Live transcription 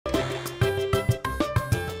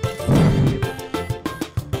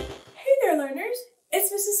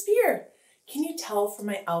tell from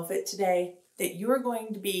my outfit today that you are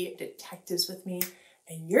going to be detectives with me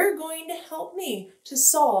and you're going to help me to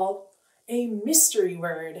solve a mystery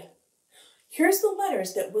word. Here's the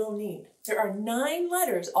letters that we'll need. There are 9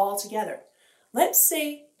 letters all together. Let's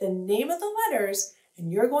say the name of the letters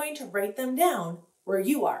and you're going to write them down where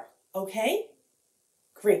you are, okay?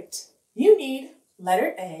 Great. You need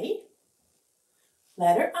letter A,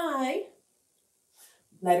 letter I,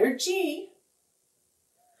 letter G,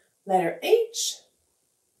 letter H,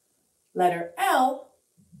 letter L,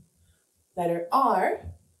 letter R,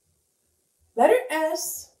 letter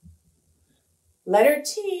S, letter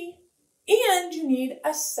T, and you need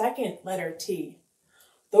a second letter T.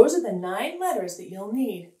 Those are the 9 letters that you'll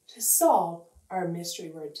need to solve our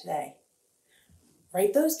mystery word today.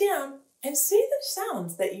 Write those down and say the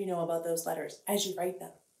sounds that you know about those letters as you write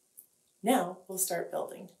them. Now we'll start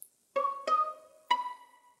building.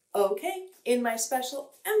 Okay, in my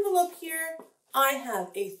special envelope here, I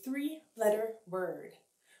have a 3-letter word.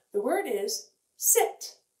 The word is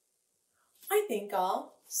sit. I think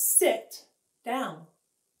I'll sit down.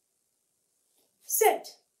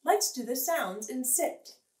 Sit. Let's do the sounds in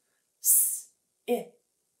sit. S, it,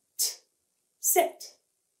 sit.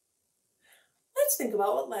 Let's think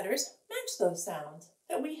about what letters match those sounds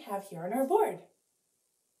that we have here on our board.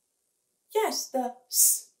 Yes, the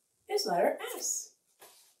S is letter S.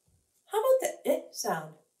 How about the I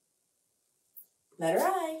sound? Letter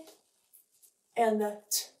I. And the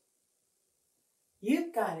T.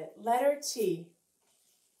 You've got it. Letter T.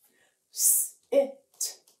 S, it,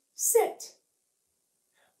 sit.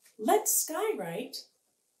 Let's skywrite,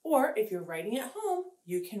 or if you're writing at home,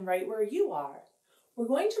 you can write where you are. We're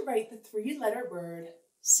going to write the 3-letter word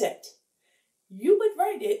sit. You would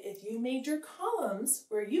write it if you made your columns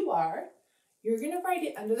where you are. You're going to write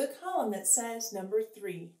it under the column that says number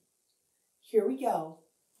 3. Here we go.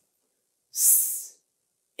 S,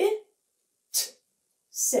 it,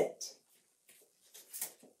 sit.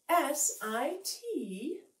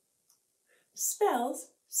 S-I-T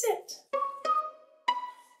spells sit.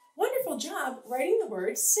 Wonderful job writing the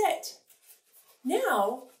word sit.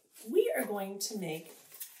 Now we are going to make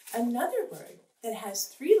another word that has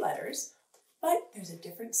 3 letters, but there's a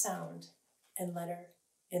different sound and letter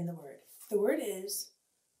in the word. The word is,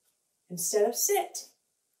 instead of sit,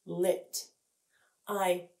 lit.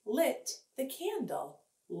 I lit the candle.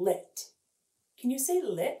 Lit. Can you say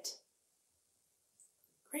lit?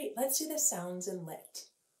 Great. Let's do the sounds in lit.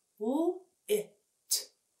 L-it.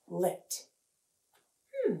 Lit.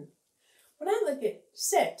 When I look at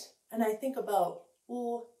sit and I think about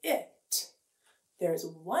it, there's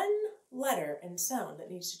one letter and sound that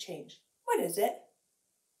needs to change. What is it?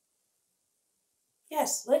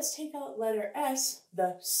 Yes, let's take out letter S,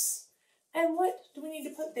 the S, and what do we need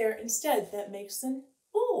to put there instead that makes an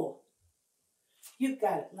O? You've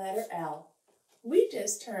got it, letter L. We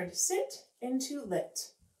just turned sit into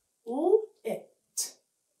lit. L-it.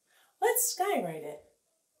 Let's skywrite it.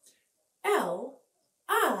 L-I-T.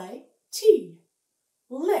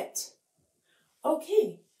 Lit.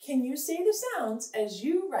 Okay, can you say the sounds as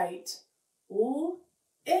you write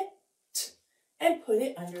it and put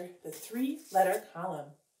it under the 3-letter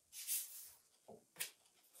column?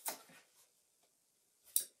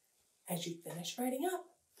 As you finish writing up,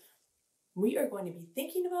 we are going to be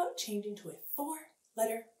thinking about changing to a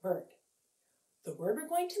 4-letter word. The word we're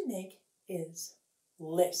going to make is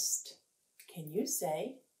list. Can you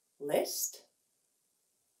say list?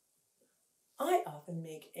 I often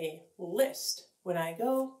make a list when I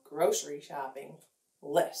go grocery shopping.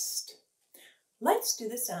 List. Let's do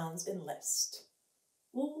the sounds in list.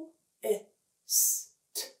 L-I-S-T.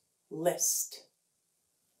 List.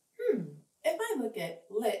 If I look at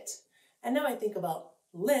lit, and now I think about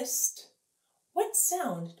list, what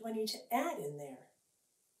sound do I need to add in there?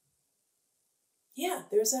 Yeah,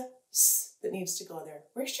 there's a S that needs to go there.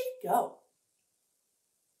 Where should it go?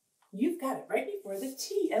 You've got it right before the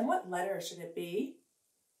T. And what letter should it be?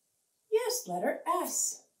 Yes, letter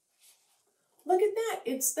S. Look at that.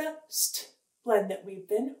 It's the st blend that we've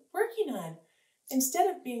been working on. Instead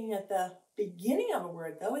of being at the beginning of a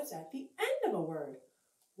word, though, it's at the end of a word.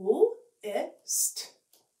 List.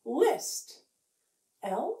 List.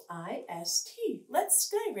 L-I-S-T. Let's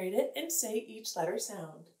skywrite it and say each letter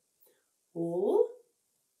sound. L-I-S-T.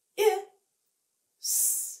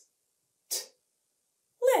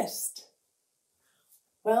 List.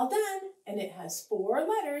 Well done. And it has 4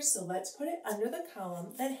 letters, so let's put it under the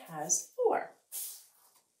column that has 4.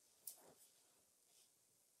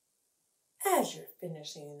 As you're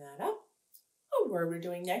finishing that up, a word we're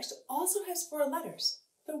doing next also has 4 letters.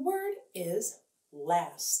 The word is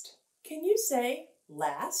last. Can you say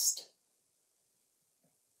last?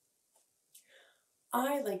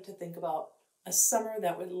 I like to think about a summer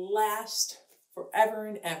that would last forever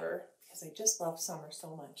and ever because I just love summer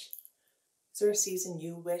so much. Is there a season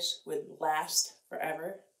you wish would last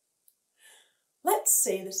forever? Let's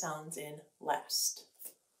say the sounds in last.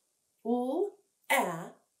 L-A-S-T,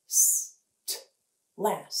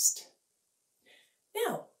 last.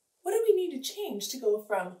 Now, what do we need to change to go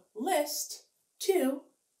from list to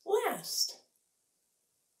last?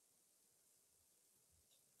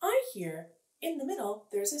 I hear in the middle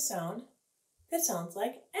there's a sound that sounds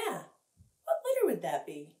like a. What letter would that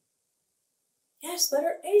be? Yes,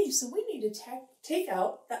 letter A. So we need to take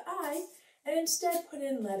out the I and instead put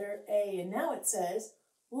in letter A. And now it says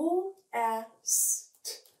last,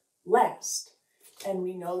 last. And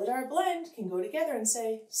we know that our blend can go together and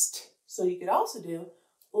say st. So you could also do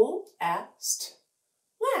last,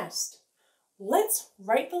 last. Let's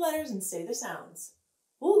write the letters and say the sounds.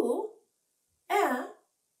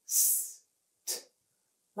 Last,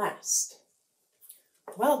 last.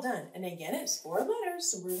 Well done. And again, it's 4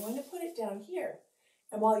 letters, so we're going to put it down here.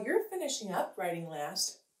 And while you're finishing up writing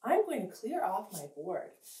last, I'm going to clear off my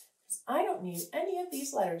board because I don't need any of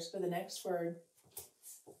these letters for the next word.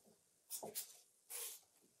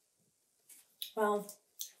 Well,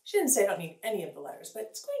 she didn't say I don't need any of the letters, but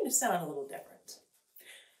it's going to sound a little different.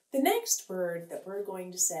 The next word that we're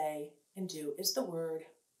going to say and do is the word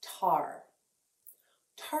tar.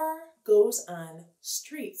 Tar goes on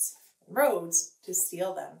streets and roads to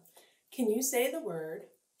seal them. Can you say the word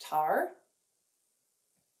tar?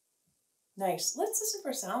 Nice. Let's listen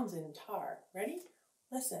for sounds in tar. Ready?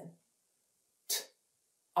 Listen.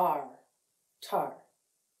 T-R, tar.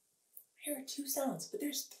 Here are 2 sounds, but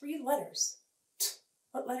there's 3 letters. T.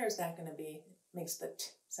 What letter is that going to be? Makes the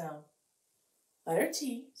T sound. Letter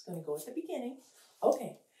T is going to go at the beginning.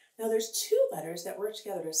 Okay. Now there's 2 letters that work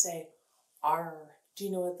together to say R. Do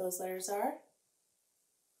you know what those letters are?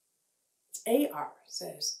 It's A-R.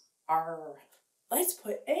 Says R. Let's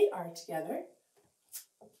put A-R together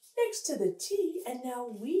next to the T, and now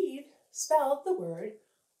we've spelled the word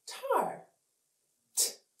tar.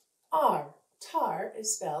 T-R. Tar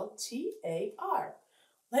is spelled T-A-R.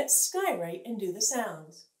 Let's skywrite and do the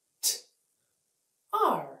sounds.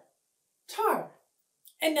 T-R. Tar.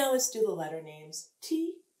 And now let's do the letter names.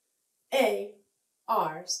 T-A-R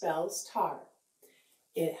spells tar.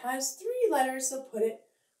 It has 3 letters, so put it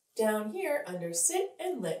down here under sit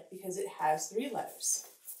and lit because it has 3 letters.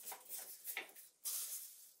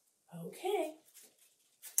 Okay.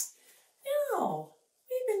 Now,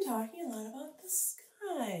 we've been talking a lot about the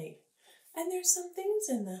sky. And there's some things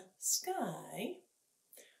in the sky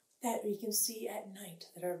that we can see at night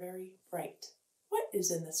that are very bright. What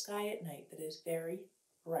is in the sky at night that is very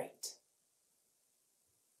bright?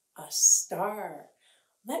 A star.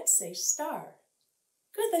 Let's say star.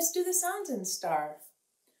 Good, let's do the sounds in star.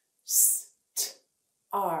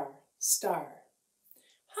 S-T-R, star.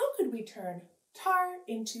 How could we turn tar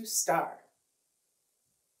into star?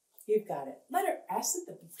 You've got it. Letter S at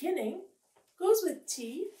the beginning goes with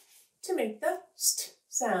T to make the st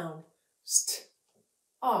sound.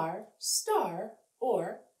 St-R, star,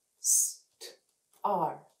 or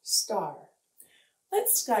st-R, star.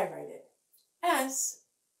 Let's skywrite it. S-T-A-R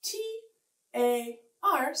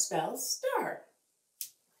spells star.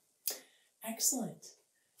 Excellent.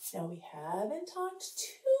 Now we haven't talked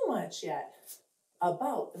too much yet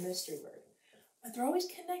about the mystery word, but they're always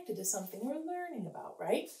connected to something we're learning about,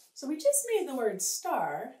 right? So we just made the word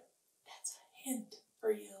star. That's a hint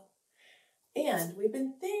for you. And we've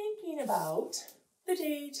been thinking about the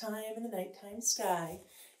daytime and the nighttime sky.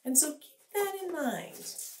 And so keep that in mind.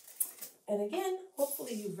 And again,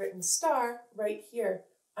 hopefully you've written star right here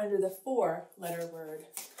under the 4-letter word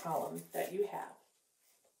column that you have.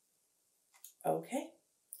 Okay,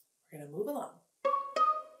 we're going to move along.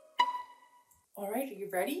 All right, are you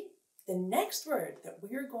ready? The next word that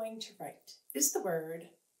we're going to write is the word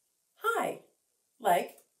hi.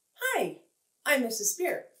 Like, hi, I'm Mrs.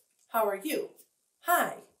 Spear. How are you?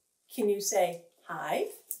 Hi. Can you say hi?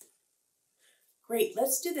 Great,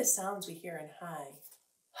 let's do the sounds we hear in hi.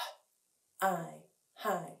 I,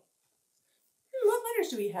 hi. What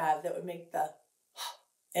letters do we have that would make the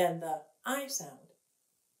and the I sound?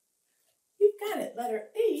 You've got it, letter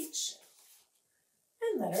H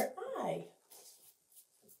and letter I.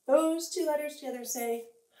 Those 2 letters together say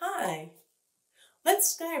hi.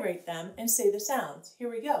 Let's skywrite them and say the sounds. Here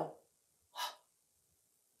we go.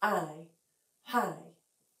 I, hi.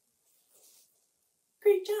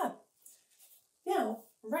 Great job. Now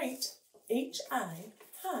write H-I,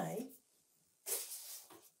 hi,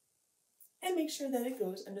 and make sure that it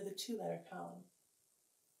goes under the 2-letter column.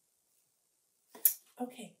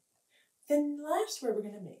 Okay, Then the last word we're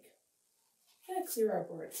going to make, I'm going to clear our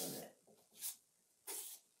board for a minute.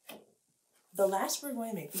 The last word we're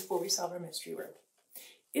going to make before we solve our mystery word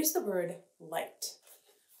is the word light.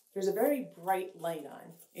 There's a very bright light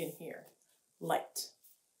on in here, light.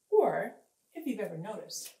 Or, if you've ever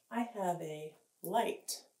noticed, I have a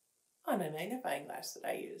light on my magnifying glass that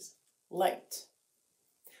I use, light.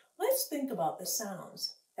 Let's think about the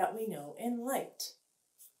sounds that we know in light.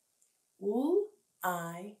 U,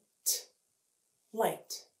 I, t,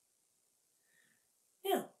 light.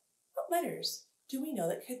 Now, what letters do we know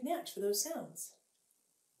that could match for those sounds?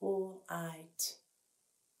 U, I, t.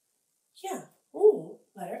 Yeah, U,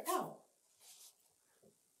 letter L.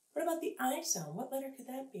 What about the I sound? What letter could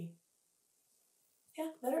that be?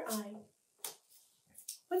 Yeah, letter I.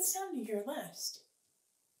 What sound do you hear last?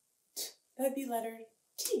 T. That'd be letter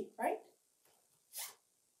T, right?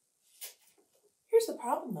 Here's the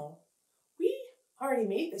problem though. We already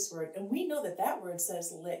made this word and we know that that word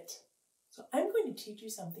says lit. So I'm going to teach you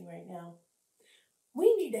something right now.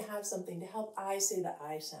 We need to have something to help I say the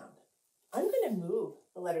I sound. I'm going to move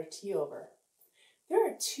the letter T over. There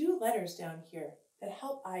are two letters down here that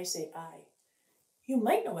help I say I. You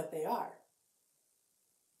might know what they are.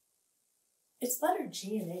 It's letter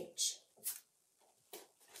G and H.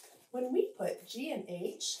 When we put G and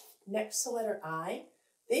H next to letter I,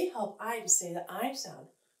 they help I to say the I sound.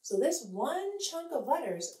 So this one chunk of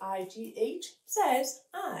letters, I, G, H, says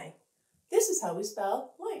I. This is how we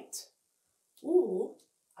spell light. U,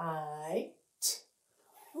 I, t,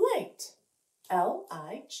 light.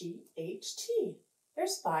 L-I-G-H-T.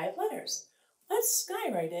 There's 5 letters. Let's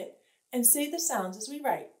skywrite it and say the sounds as we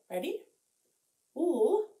write. Ready?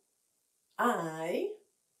 U, I,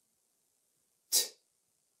 t,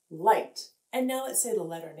 light. And now let's say the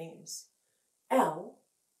letter names. L-I-G-H-T,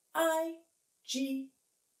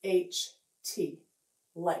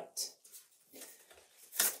 light.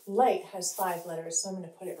 Light has 5 letters, so I'm going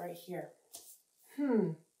to put it right here.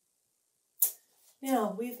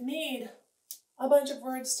 Now, we've made a bunch of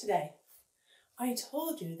words today. I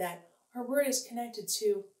told you that our word is connected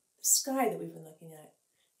to the sky that we've been looking at.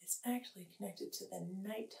 It's actually connected to the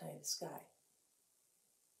nighttime sky.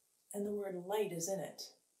 And the word light is in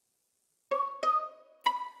it.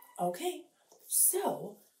 Okay,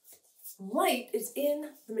 so light is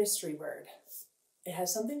in the mystery word. It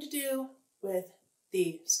has something to do with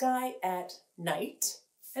the sky at night,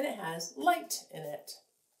 and it has light in it.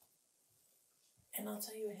 And I'll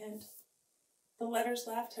tell you a hint. The letters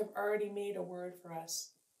left have already made a word for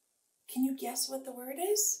us. Can you guess what the word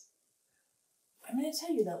is? I'm going to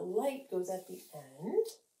tell you that light goes at the end.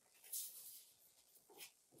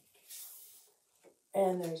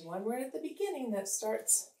 And there's one word at the beginning that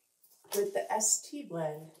starts with the ST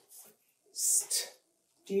blend. St.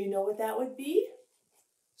 Do you know what that would be?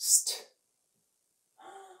 St.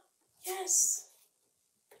 Yes.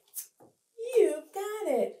 You got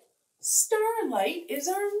it. Starlight is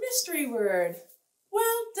our mystery word.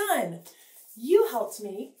 Well done. You helped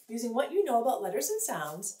me using what you know about letters and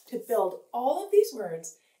sounds to build all of these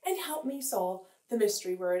words and help me solve the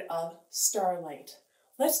mystery word of starlight.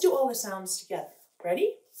 Let's do all the sounds together.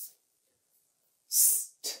 Ready?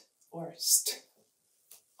 St or st,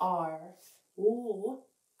 R, U,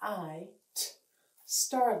 I, t,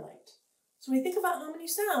 starlight. So when we think about how many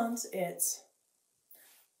sounds, it's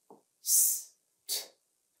st,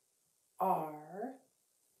 R,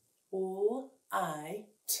 U, I,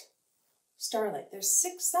 t, starlight. There's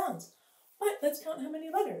 6 sounds, but let's count how many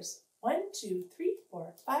letters. 1, 2, 3,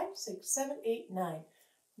 4, 5, 6, 7, 8, 9.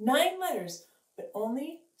 9 letters, but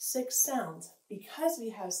only 6 sounds because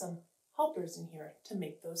we have some helpers in here to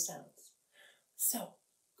make those sounds. So,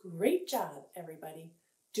 great job, everybody,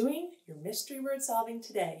 doing your mystery word solving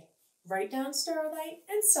today. Write down starlight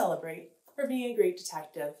and celebrate for being a great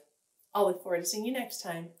detective. I'll look forward to seeing you next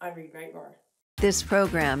time on Read, Write, Roar. This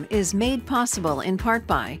program is made possible in part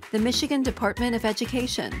by the Michigan Department of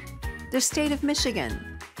Education, the State of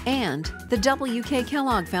Michigan, and the W.K.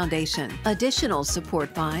 Kellogg Foundation. Additional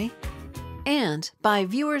support by and by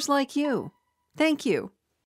viewers like you. Thank you.